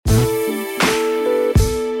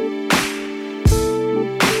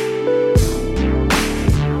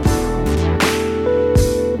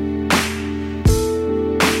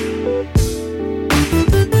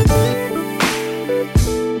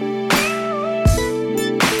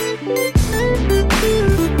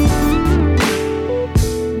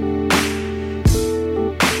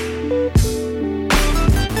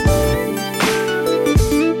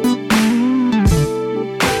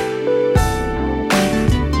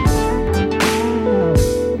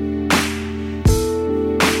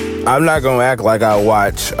I'm not gonna act like I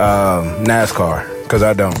watch NASCAR because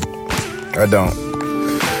I don't.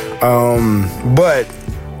 But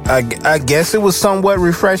I guess it was somewhat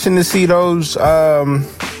refreshing to see those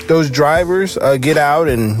drivers get out,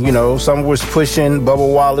 and someone was pushing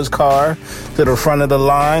Bubba Wallace's car to the front of the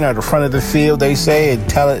line or the front of the field. They say at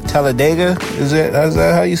Talladega. Is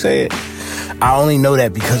that how you say it? I only know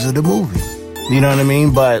that because of the movie. You know what I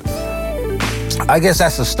mean? But I guess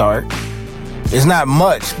that's a start. It's not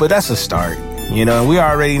much, but that's a start. And we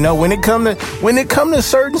already know when it come to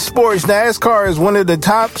certain sports, NASCAR is one of the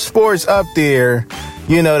top sports up there.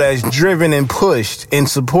 That's driven and pushed and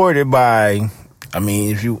supported by,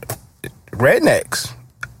 rednecks.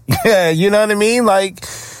 Yeah, you know what I mean? Like,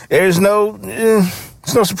 there's no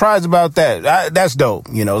surprise about that. That's dope.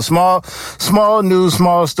 Small news,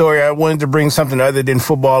 small story. I wanted to bring something other than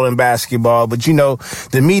football and basketball, but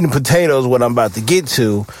the meat and potatoes, what I'm about to get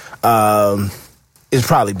to, is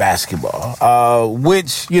probably basketball,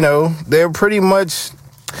 which, they're pretty much,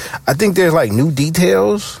 I think there's like new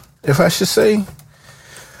details, if I should say,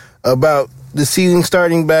 about the season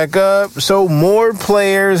starting back up. So more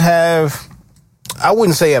players have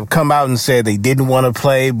come out and said they didn't want to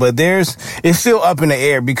play, but it's still up in the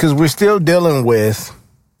air because we're still dealing with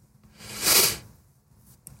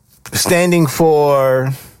standing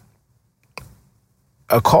for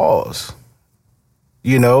a cause.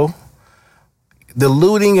 The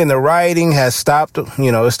looting and the rioting has stopped,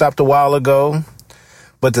 it stopped a while ago,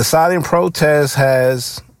 but the silent protest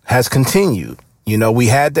has continued. We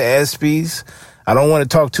had the ESPYs. I don't want to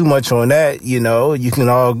talk too much on that. You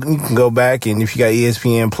can go back, and if you got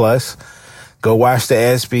ESPN Plus, go watch the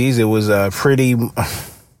ESPYs. It was pretty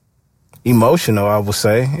emotional, I would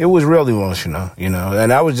say. It was real emotional,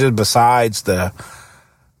 and that was just besides the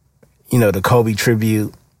Kobe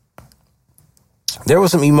tribute. There were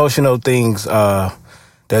some emotional things that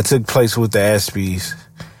took place with the ESPYs,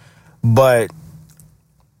 but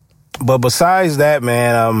besides that,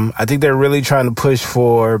 man, I think they're really trying to push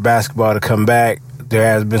for basketball to come back. There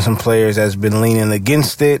has been some players that's been leaning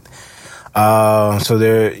against it. So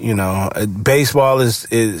they're, baseball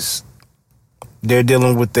is they're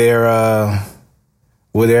dealing with their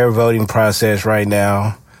voting process right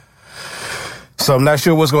now. So I'm not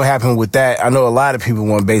sure what's going to happen with that. I know a lot of people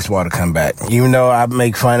want baseball to come back, even though I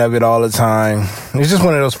make fun of it all the time. It's just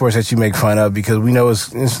one of those sports that you make fun of because we know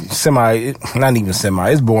it's not even semi,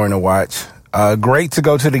 it's boring to watch. Great to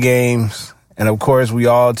go to the games. And of course, we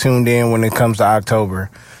all tuned in when it comes to October.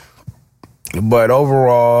 But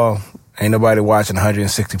overall, ain't nobody watching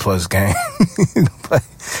 160 plus games. Ain't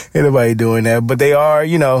nobody doing that. But they are,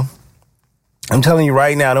 I'm telling you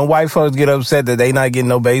right now, them white folks get upset that they not getting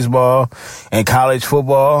no baseball and college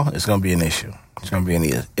football. It's going to be an issue. It's going to be an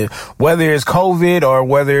issue. Whether it's COVID or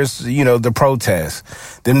whether it's, the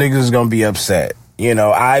protests, them niggas is going to be upset.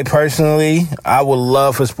 I personally, I would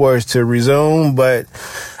love for sports to resume, but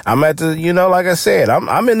I'm at the, like I said,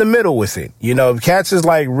 I'm in the middle with it. If cats is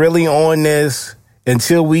like really on this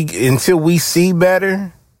until we see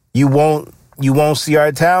better, you won't see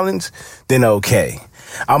our talents, then okay.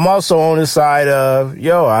 I'm also on the side of,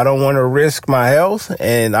 I don't want to risk my health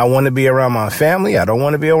and I want to be around my family. I don't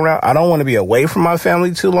want to be away from my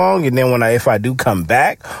family too long. And then if I do come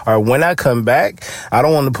back or when I come back, I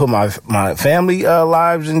don't want to put my family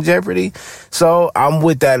lives in jeopardy. So I'm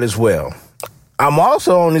with that as well. I'm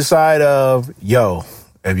also on the side of, if y'all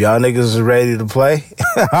niggas is ready to play,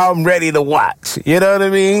 I'm ready to watch. You know what I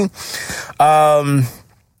mean? But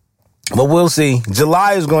we'll see.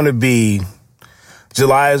 July is going to be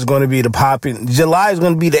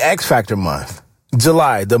the X Factor month.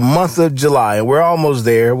 The month of July. And we're almost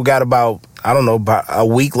there. We got about a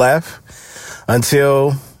week left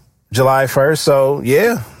until July 1st. So,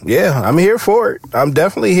 yeah, I'm here for it. I'm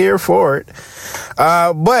definitely here for it.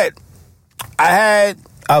 But I had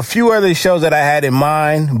a few other shows that I had in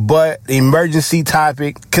mind, but the emergency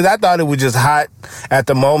topic, because I thought it was just hot at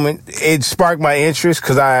the moment. It sparked my interest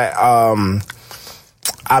because I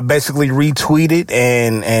basically retweeted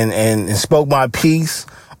and spoke my piece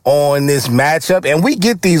on this matchup. And we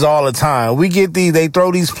get these all the time. They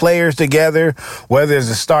throw these players together, whether it's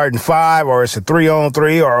a starting five or it's a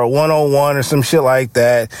 3-on-3 or a 1-on-1 or some shit like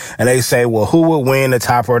that. And they say, well, who would win, the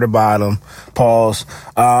top or the bottom? Pause.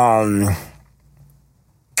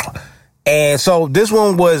 And so this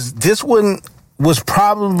one was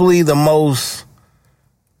probably the most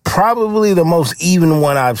even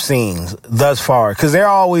one I've seen thus far. Cause there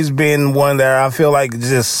always been one that I feel like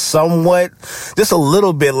just a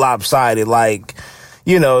little bit lopsided. Like,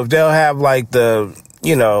 if they'll have like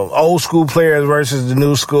old school players versus the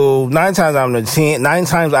new school. 9 times out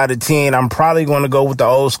of 10, I'm probably going to go with the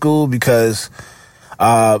old school because,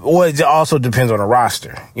 it also depends on the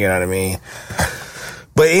roster. You know what I mean?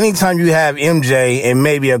 But anytime you have MJ and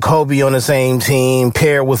maybe a Kobe on the same team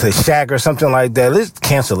paired with a Shaq or something like that, let's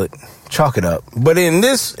cancel it. Chalk it up. But in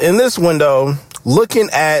this window, looking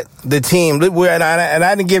at the team, and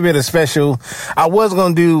I didn't give it a special. I was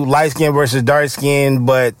going to do light skin versus dark skin,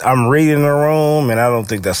 but I'm reading the room, and I don't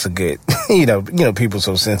think that's a good. People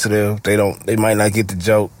so sensitive. They might not get the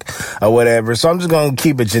joke or whatever. So I'm just going to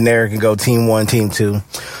keep it generic and go team 1, team 2.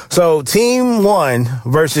 So team 1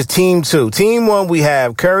 versus team 2. Team 1, we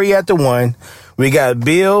have Curry at the 1. We got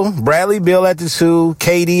Bradley Beal at the 2,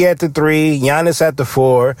 KD at the 3, Giannis at the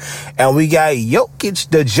 4, and we got Jokic,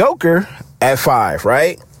 the Joker, at 5,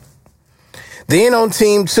 right? Then on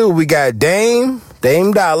team 2, we got Dame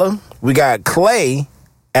Dollar. We got Clay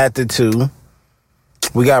at the 2.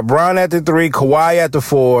 We got Bron at the 3, Kawhi at the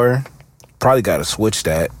 4. Probably got to switch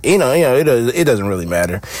that. It doesn't really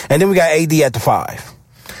matter. And then we got AD at the 5.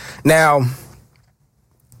 Now,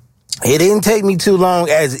 it didn't take me too long,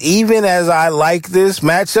 even as I like this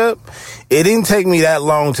matchup, it didn't take me that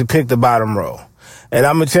long to pick the bottom row. And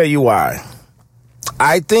I'm going to tell you why.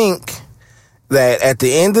 I think that at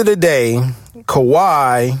the end of the day,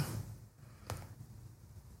 Kawhi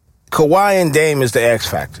and Dame is the X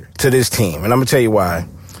factor to this team. And I'm going to tell you why.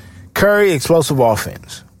 Curry, explosive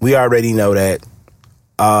offense. We already know that.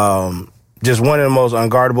 Just one of the most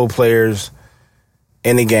unguardable players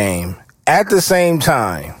in the game. At the same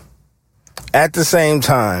time,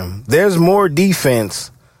 there's more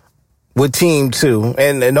defense with team 2.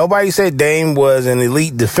 And nobody said Dame was an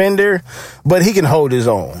elite defender, but he can hold his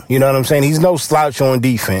own. You know what I'm saying? He's no slouch on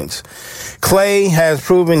defense. Clay has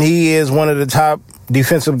proven he is one of the top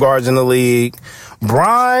defensive guards in the league.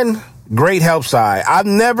 Bron, great help side.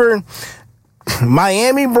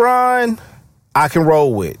 Miami Bron, I can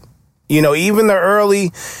roll with. Even the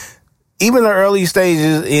early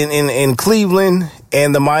stages in Cleveland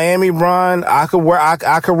and the Miami Bron, I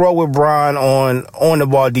could roll with Bron on the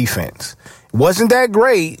ball defense. Wasn't that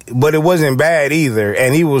great, but it wasn't bad either.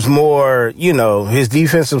 And he was more, his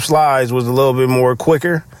defensive slides was a little bit more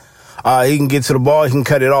quicker. He can get to the ball, he can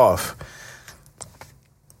cut it off.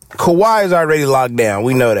 Kawhi is already locked down.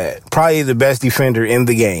 We know that. Probably the best defender in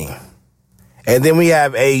the game. And then we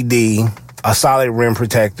have AD, a solid rim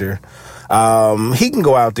protector. He can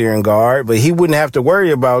go out there and guard, but he wouldn't have to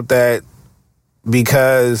worry about that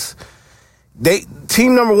because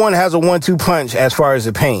team number 1 has a 1-2 punch as far as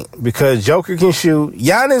the paint because Joker can shoot.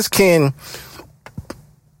 Giannis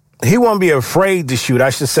he won't be afraid to shoot,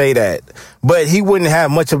 I should say that. But he wouldn't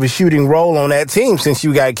have much of a shooting role on that team since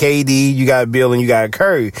you got KD, you got Bill, and you got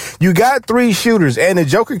Curry. You got 3 shooters, and the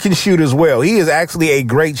Joker can shoot as well. He is actually a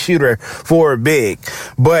great shooter for a big.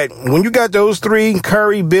 But when you got those 3,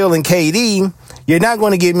 Curry, Bill, and KD, you're not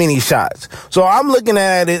going to get many shots. So I'm looking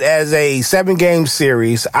at it as a 7-game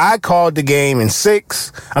series. I called the game in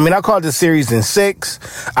 6. I called the series in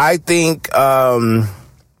 6. I think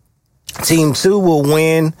Team 2 will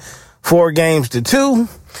win 4-2,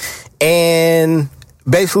 and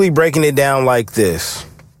basically breaking it down like this.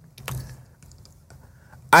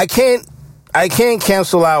 I can't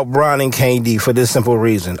cancel out Bron and KD for this simple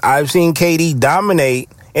reason. I've seen KD dominate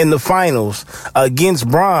in the finals against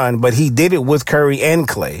Bron, but he did it with Curry and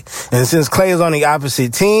Clay. And since Clay is on the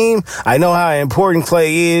opposite team, I know how important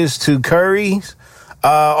Clay is to Curry's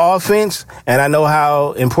offense, and I know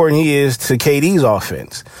how important he is to KD's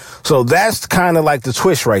offense. So that's kind of like the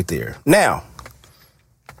twist right there. Now,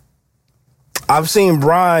 I've seen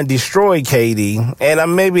Bron destroy KD,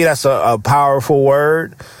 and maybe that's a powerful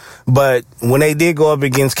word, but when they did go up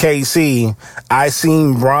against KC, I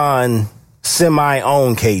seen Bron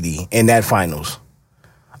semi-own KD in that finals.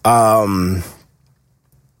 Now,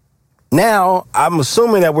 I'm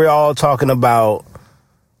assuming that we're all talking about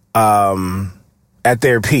at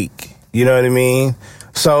their peak. You know what I mean?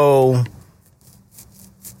 So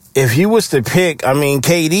if you was to pick,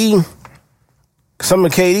 KD, some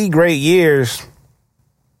of KD great years,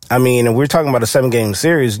 and we're talking about a 7-game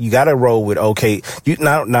series, you got to roll with not OKC.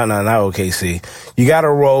 You got to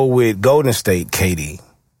roll with Golden State KD,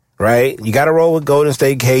 right? You got to roll with Golden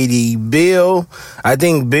State KD. Bill, I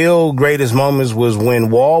think Bill's greatest moments was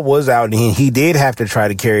when Wall was out and he did have to try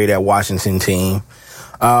to carry that Washington team.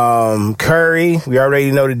 Curry, we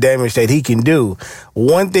already know the damage that he can do.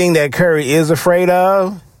 One thing that Curry is afraid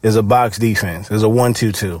of is a box defense, is a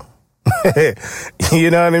 1-2-2.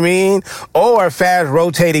 You know what I mean? Or a fast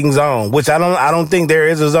rotating zone, which I don't think there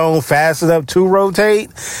is a zone fast enough to rotate.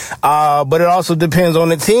 But it also depends on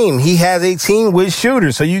the team. He has a team with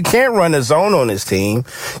shooters, so you can't run a zone on his team.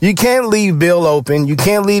 You can't leave Bill open. You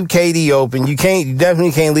can't leave KD open. You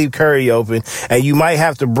definitely can't leave Curry open. And you might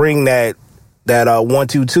have to bring that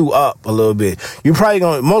 1-2-2 up a little bit.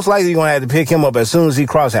 Most likely gonna have to pick him up as soon as he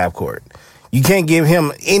cross half court. You can't give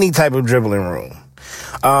him any type of dribbling room.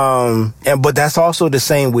 But that's also the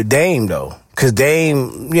same with Dame though. Cause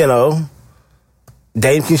Dame can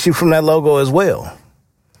shoot from that logo as well.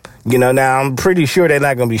 Now I'm pretty sure they're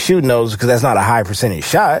not going to be shooting those because that's not a high percentage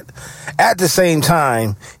shot. At the same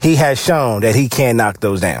time, he has shown that he can knock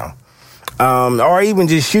those down. Or even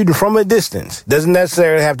just shooting from a distance. Doesn't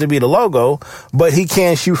necessarily have to be the logo, but he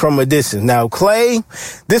can shoot from a distance. Now, Klay,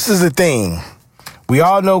 this is the thing. We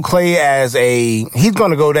all know Klay he's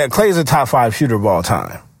going to go there. Klay is a top 5 shooter of all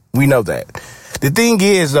time. We know that. The thing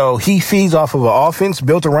is, though, he feeds off of an offense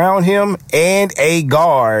built around him and a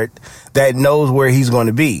guard that knows where he's going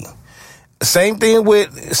to be. Same thing with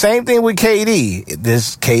KD.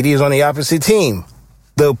 KD is on the opposite team.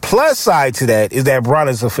 The plus side to that is that Bron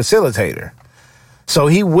is a facilitator. So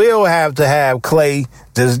he will have to have Klay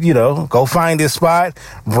just, go find his spot.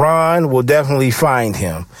 Bron will definitely find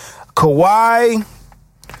him. Kawhi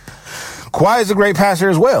is a great passer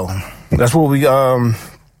as well. That's what we fail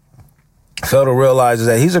to realize, is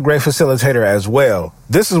that he's a great facilitator as well.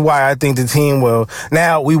 This is why I think the team will.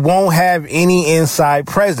 Now, we won't have any inside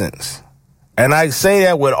presence. And I say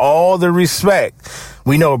that with all the respect.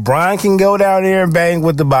 We know Bron can go down there and bang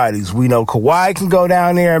with the bodies. We know Kawhi can go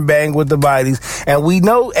down there and bang with the bodies. And we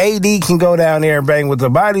know AD can go down there and bang with the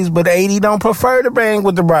bodies, but AD don't prefer to bang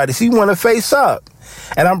with the bodies. He want to face up.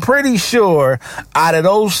 And I'm pretty sure out of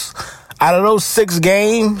those 6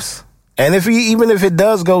 games, and even if it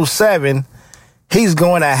does go 7, he's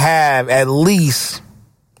going to have at least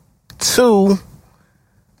 2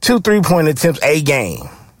 3-point attempts a game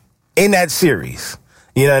in that series.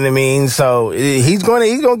 You know what I mean? So he's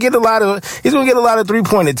going to get a lot of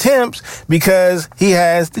 3-point attempts because he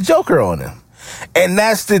has the Joker on him. And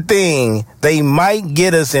that's the thing. They might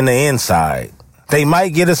get us in the inside.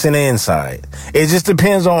 It just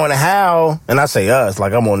depends on how, and I say us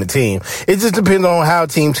like I'm on the team. It just depends on how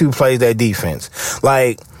Team 2 plays that defense.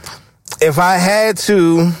 Like, if I had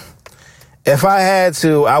to,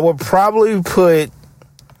 I would probably put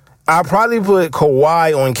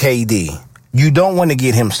Kawhi on KD. You don't want to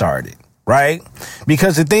get him started, right?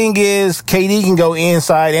 Because the thing is, KD can go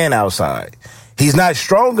inside and outside. He's not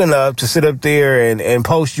strong enough to sit up there and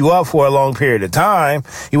post you up for a long period of time.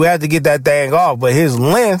 He would have to get that thing off. But his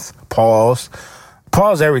length, pause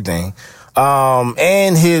everything,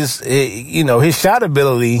 and his shot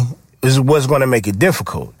ability is what's going to make it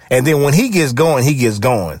difficult. And then when he gets going,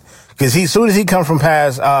 Because as soon as he comes from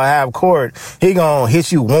past half court, he going to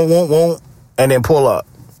hit you, won't, and then pull up.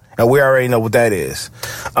 And we already know what that is.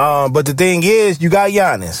 But the thing is, you got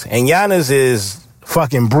Giannis. And Giannis is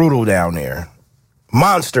fucking brutal down there.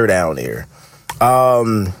 Monster down there.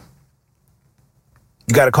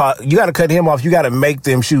 You gotta cut him off. You gotta make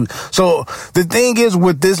them shoot. So the thing is,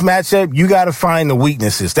 with this matchup, you gotta find the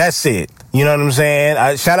weaknesses. That's it. You know what I'm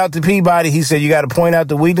saying? Shout out to Peabody. He said you gotta point out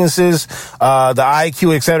the weaknesses, the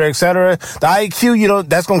IQ, et cetera, et cetera. The IQ,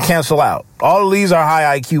 that's gonna cancel out. All of these are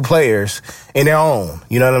high IQ players in their own.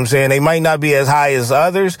 You know what I'm saying? They might not be as high as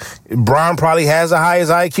others. Bron probably has the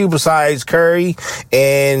highest IQ besides Curry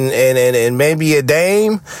and maybe a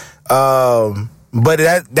Dame.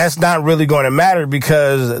 But that's not really going to matter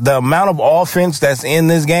because the amount of offense that's in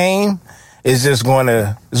this game is just it's going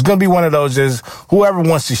to be one of those just whoever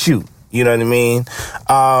wants to shoot. You know what I mean?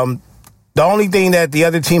 The only thing that the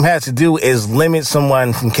other team has to do is limit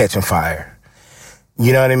someone from catching fire.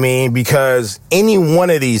 You know what I mean? Because any one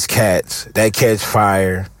of these cats that catch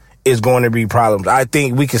fire is going to be problems. I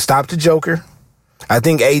think we can stop the Joker. I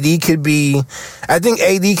think AD could be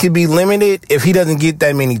limited if he doesn't get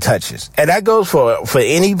that many touches. And that goes for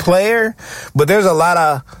any player, but there's a lot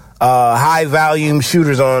of high volume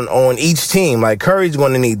shooters on each team. Like Curry's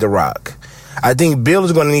going to need the rock. I think Bill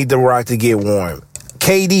is going to need the rock to get warm.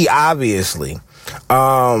 KD, obviously.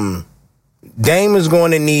 Dame is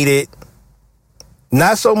going to need it.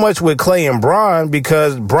 Not so much with Klay and Bron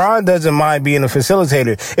because Bron doesn't mind being a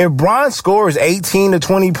facilitator. If Bron scores 18 to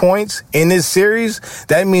 20 points in this series,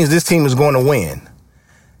 that means this team is going to win.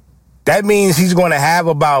 That means he's going to have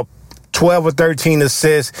about 12 or 13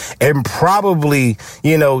 assists and probably,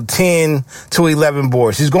 10 to 11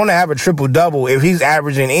 boards. He's going to have a triple-double if he's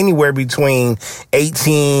averaging anywhere between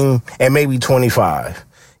 18 and maybe 25.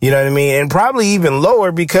 You know what I mean? And probably even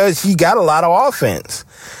lower because he got a lot of offense.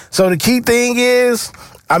 So the key thing is,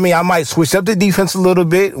 I might switch up the defense a little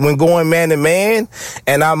bit when going man to man,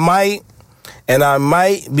 and I might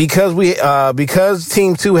because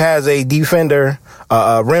Team 2 has a defender,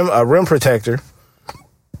 a rim protector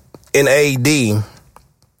in AD.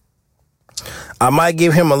 I might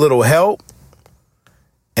give him a little help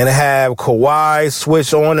and have Kawhi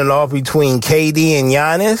switch on and off between KD and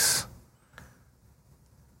Giannis,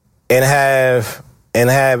 and have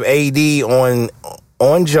AD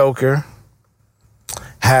on Joker.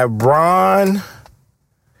 Have Bron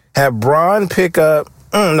pick up.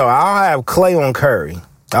 No, I'll have Clay on Curry.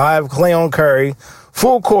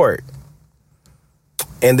 Full court.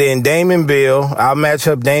 And then Dame and Bill. I'll match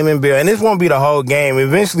up Dame and Bill. And this won't be the whole game.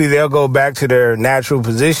 Eventually, they'll go back to their natural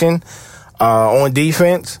position on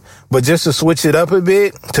defense. But just to switch it up a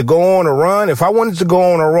bit, to go on a run, if I wanted to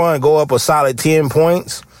go on a run, go up a solid 10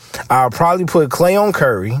 points, I'll probably put Clay on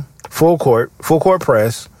Curry, full court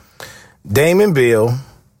press, Dame and Bill,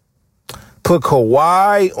 put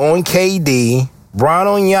Kawhi on KD, Bron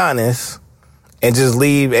on Giannis, and just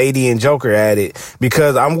leave AD and Joker at it,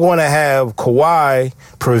 because I'm going to have Kawhi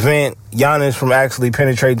prevent Giannis from actually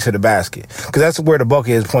penetrating to the basket, because that's where the bulk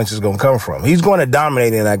of his points is going to come from. He's going to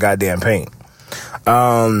dominate in that goddamn paint.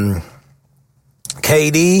 KD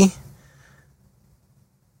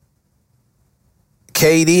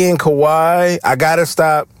and Kawhi, I got to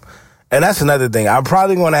stop. And that's another thing. I'm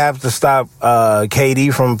probably going to have to stop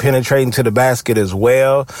KD from penetrating to the basket as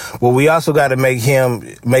well. But we also got to make him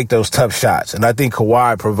make those tough shots. And I think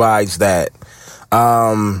Kawhi provides that.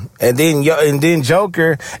 And then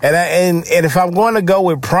Joker. And if I'm going to go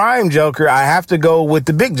with prime Joker, I have to go with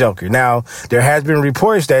the big Joker. Now, there has been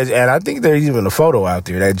reports that, and I think there's even a photo out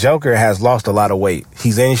there, that Joker has lost a lot of weight.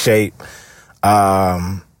 He's in shape.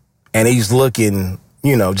 And he's looking,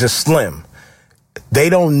 just slim. They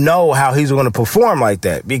don't know how he's going to perform like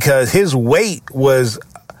that, because his weight was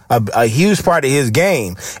a huge part of his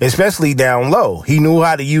game, especially down low. He knew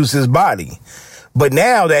how to use his body. But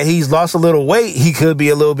now that he's lost a little weight, he could be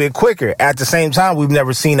a little bit quicker. At the same time, we've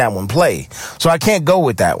never seen that one play. So I can't go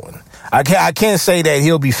with that one. I can't say that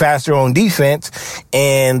he'll be faster on defense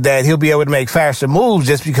and that he'll be able to make faster moves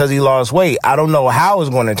just because he lost weight. I don't know how it's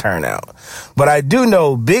going to turn out. But I do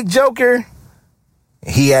know Big Joker,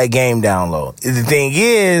 he had game down low. The thing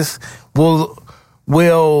is, will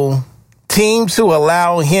Team 2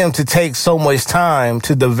 allow him to take so much time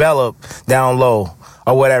to develop down low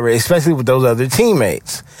or whatever, especially with those other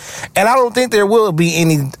teammates? And I don't think there will be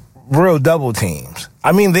any real double teams.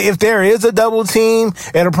 If there is a double team,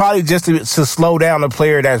 it'll probably just to slow down the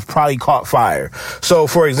player that's probably caught fire. So,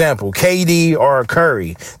 for example, KD or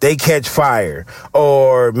Curry, they catch fire.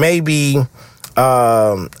 Or maybe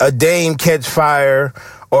a Dame catch fire,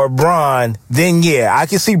 or Bron, then yeah, I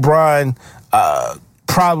can see Bron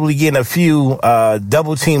probably getting a few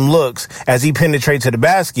double team looks as he penetrates to the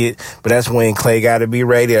basket, but that's when Clay got to be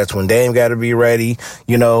ready. That's when Dame got to be ready,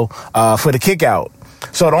 for the kick out.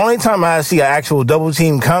 So the only time I see an actual double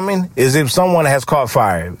team coming is if someone has caught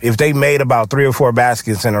fire. If they made about 3 or 4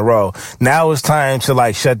 baskets in a row, now it's time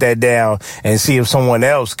to shut that down and see if someone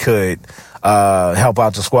else could help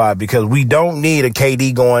out the squad, because we don't need a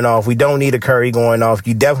KD going off. We don't need a Curry going off.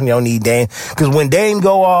 You definitely don't need Dame, because when Dame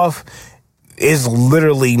go off, it's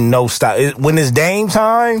literally no stop. When it's Dame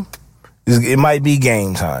time, it might be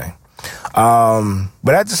game time.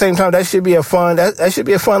 But at the same time, that should be a fun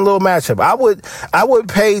little matchup. I would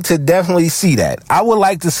pay to definitely see that. I would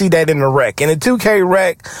like to see that in the rec. In a 2K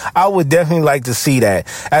rec, I would definitely like to see that.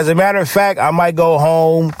 As a matter of fact, I might go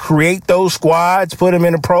home, create those squads, put them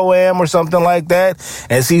in a Pro-Am or something like that,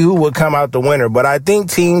 and see who would come out the winner. But I think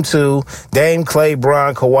Team 2, Dame, Clay,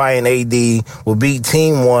 Bron, Kawhi, and AD will beat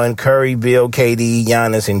Team 1, Curry, Bill, KD,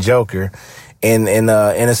 Giannis, and Joker in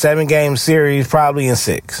a 7-game series, probably in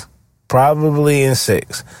 6. I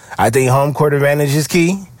think home court advantage is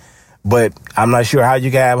key, but I'm not sure how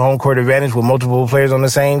you can have home court advantage with multiple players on the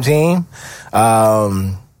same team.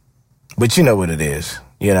 But you know what it is.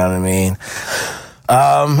 You know what I mean?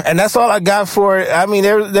 And that's all I got for it.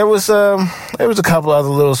 There was a couple other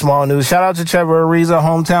little small news. Shout out to Trevor Ariza,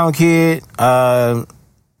 hometown kid.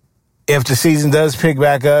 If the season does pick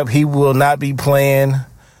back up, he will not be playing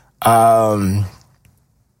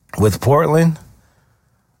with Portland.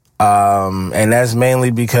 And that's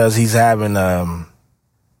mainly because he's having a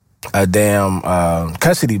damn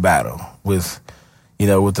custody battle with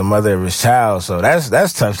the mother of his child. So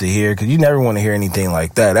that's tough to hear, because you never want to hear anything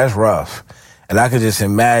like that. That's rough. And I could just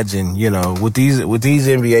imagine, with these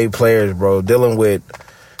NBA players, bro, dealing with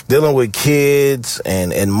kids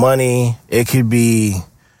and money, it could be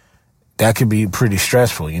that could be pretty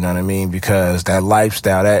stressful, you know what I mean? Because that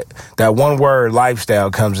lifestyle, that one word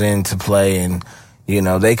lifestyle comes into play, and, you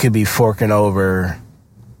know, they could be forking over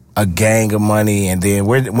a gang of money, and then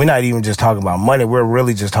we're not even just talking about money. We're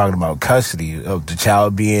really just talking about custody of the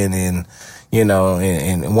child being in, you know,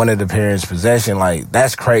 in one of the parents' possession. Like,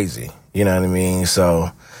 that's crazy. You know what I mean?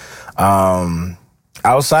 So,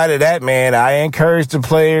 outside of that, man, I encourage the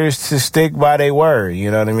players to stick by their word. You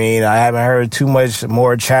know what I mean? I haven't heard too much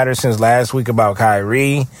more chatter since last week about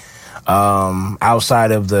Kyrie.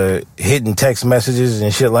 Outside of the hidden text messages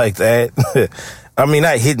and shit like that. I mean,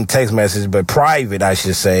 not hidden text message, but private, I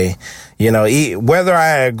should say. You know, whether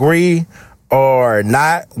I agree or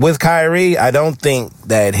not with Kyrie, I don't think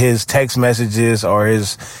that his text messages or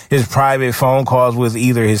his private phone calls with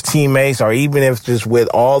either his teammates or even if just with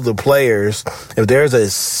all the players, if there's a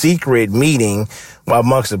secret meeting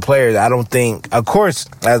amongst the players, I don't think, of course,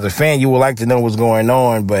 as a fan, you would like to know what's going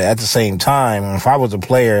on, but at the same time, if I was a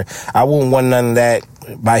player, I wouldn't want none of that.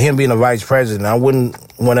 By him being a vice president, I wouldn't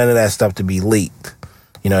want none of that stuff to be leaked.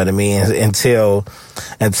 You know what I mean? Until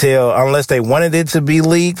unless they wanted it to be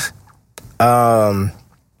leaked. But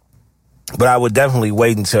I would definitely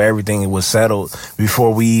wait until everything was settled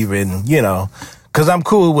before we even, you know, because I'm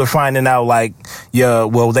cool with finding out, like, yeah,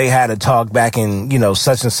 well, they had a talk back in, you know,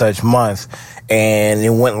 such and such month, and it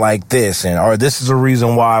went like this, and or this is the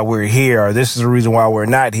reason why we're here, or this is the reason why we're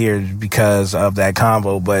not here because of that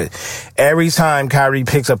convo. But every time Kyrie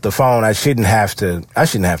picks up the phone, I shouldn't have to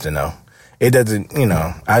know. It doesn't, you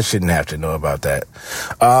know, I shouldn't have to know about that.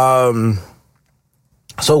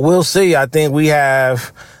 So we'll see. I think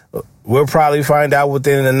we'll probably find out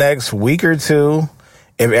within the next week or two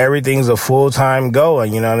if everything's a full-time go.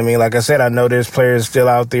 You know what I mean? Like I said, I know there's players still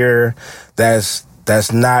out there that's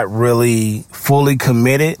not really fully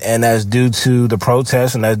committed, and that's due to the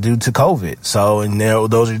protests and that's due to COVID. So, and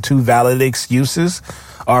those are two valid excuses,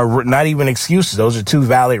 or not even excuses. Those are two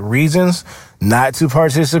valid reasons not to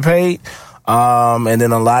participate. And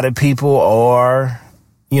then a lot of people are,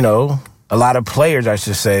 you know, a lot of players, I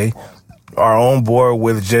should say, are on board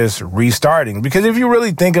with just restarting. Because if you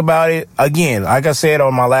really think about it, again, like I said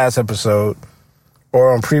on my last episode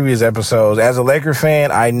or on previous episodes, as a Laker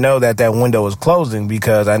fan, I know that window is closing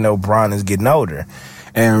because I know Bron is getting older.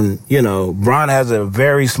 And, you know, Bron has a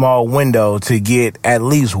very small window to get at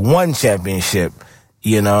least one championship,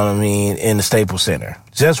 you know what I mean, in the Staples Center.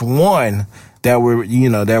 Just one that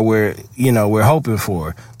we're hoping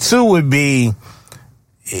for. Two would be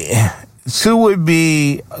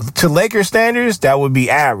to Laker standards, that would be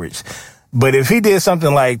average. But if he did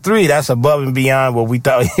something like 3, that's above and beyond what we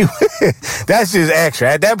thought he would. That's just extra.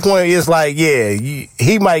 At that point, it's like, yeah,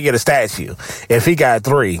 he might get a statue if he got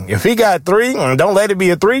 3. If he got 3, and don't let it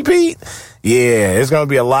be a 3-peat, yeah, it's going to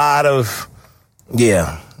be a lot of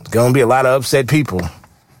upset people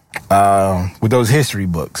with those history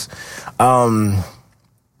books.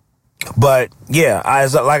 But yeah,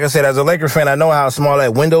 like I said, as a Laker fan, I know how small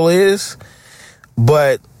that window is.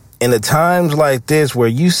 But in the times like this, where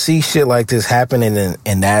you see shit like this happening in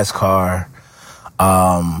NASCAR,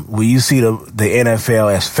 where you see the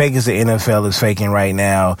NFL, as fake as the NFL is faking right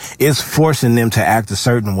now, it's forcing them to act a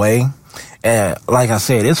certain way. And like I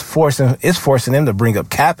said, it's forcing them to bring up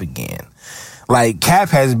Cap again. Like, Cap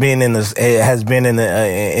has been in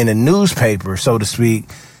the newspaper, so to speak,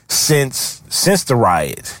 since the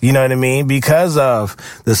riots, you know what I mean? Because of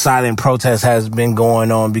the silent protest has been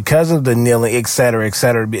going on, because of the kneeling, et cetera,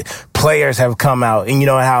 players have come out, and you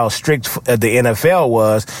know how strict the NFL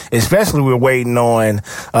was, especially we're waiting on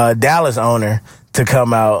Dallas owner to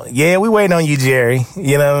come out. Yeah, we waiting on you, Jerry,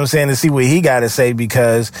 you know what I'm saying, to see what he got to say,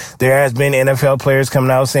 because there has been NFL players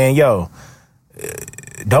coming out saying, yo,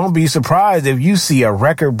 don't be surprised if you see a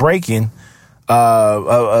record-breaking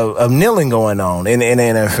of kneeling going on in the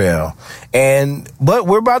NFL. But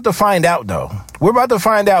we're about to find out, though. We're about to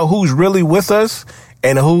find out who's really with us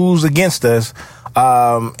and who's against us.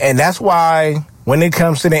 And that's why when it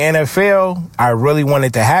comes to the NFL, I really want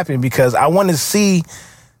it to happen, because I want to see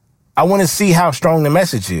how strong the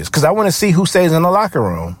message is, because I want to see who stays in the locker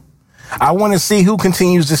room. I want to see who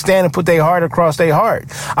continues to stand and put their heart across their heart.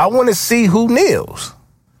 I want to see who kneels.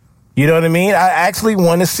 You know what I mean? I actually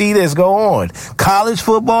want to see this go on. College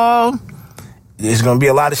football, there's going to be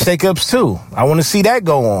a lot of shakeups too. I want to see that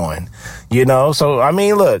go on. You know, so I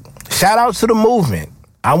mean, look, shout out to the movement.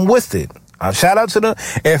 I'm with it. Shout out to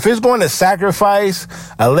if it's going to sacrifice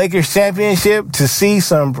a Lakers championship to see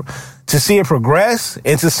it progress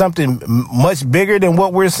into something much bigger than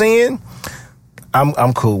what we're seeing,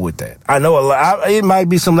 I'm cool with that. I know it might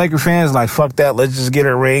be some Laker fans like, fuck that, let's just get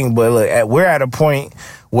a ring. But look, we're at a point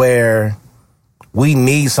where we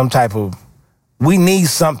need something. We need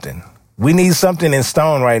something in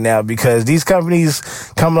stone right now, because these companies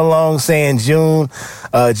coming along saying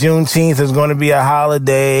Juneteenth is going to be a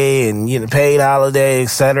holiday and paid holiday,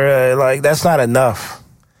 etc. Like, that's not enough.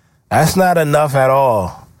 That's not enough at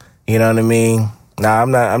all. You know what I mean? Nah,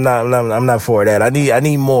 I'm not for that. I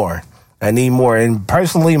need more. I need more. And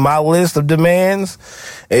personally, my list of demands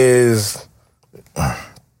is,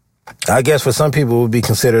 I guess for some people it would be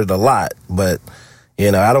considered a lot, but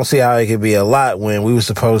I don't see how it could be a lot when we were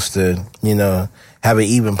supposed to, have an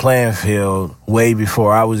even playing field way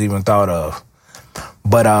before I was even thought of.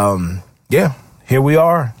 But, here we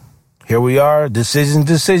are.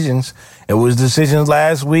 Decisions. It was decisions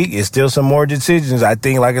last week. It's still some more decisions. I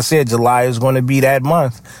think, like I said, July is going to be that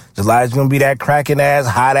month. July is going to be that cracking-ass,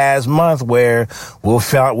 hot-ass month where we'll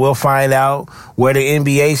find out where the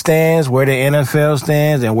NBA stands, where the NFL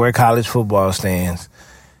stands, and where college football stands.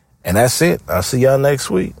 And that's it. I'll see y'all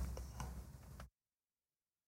next week.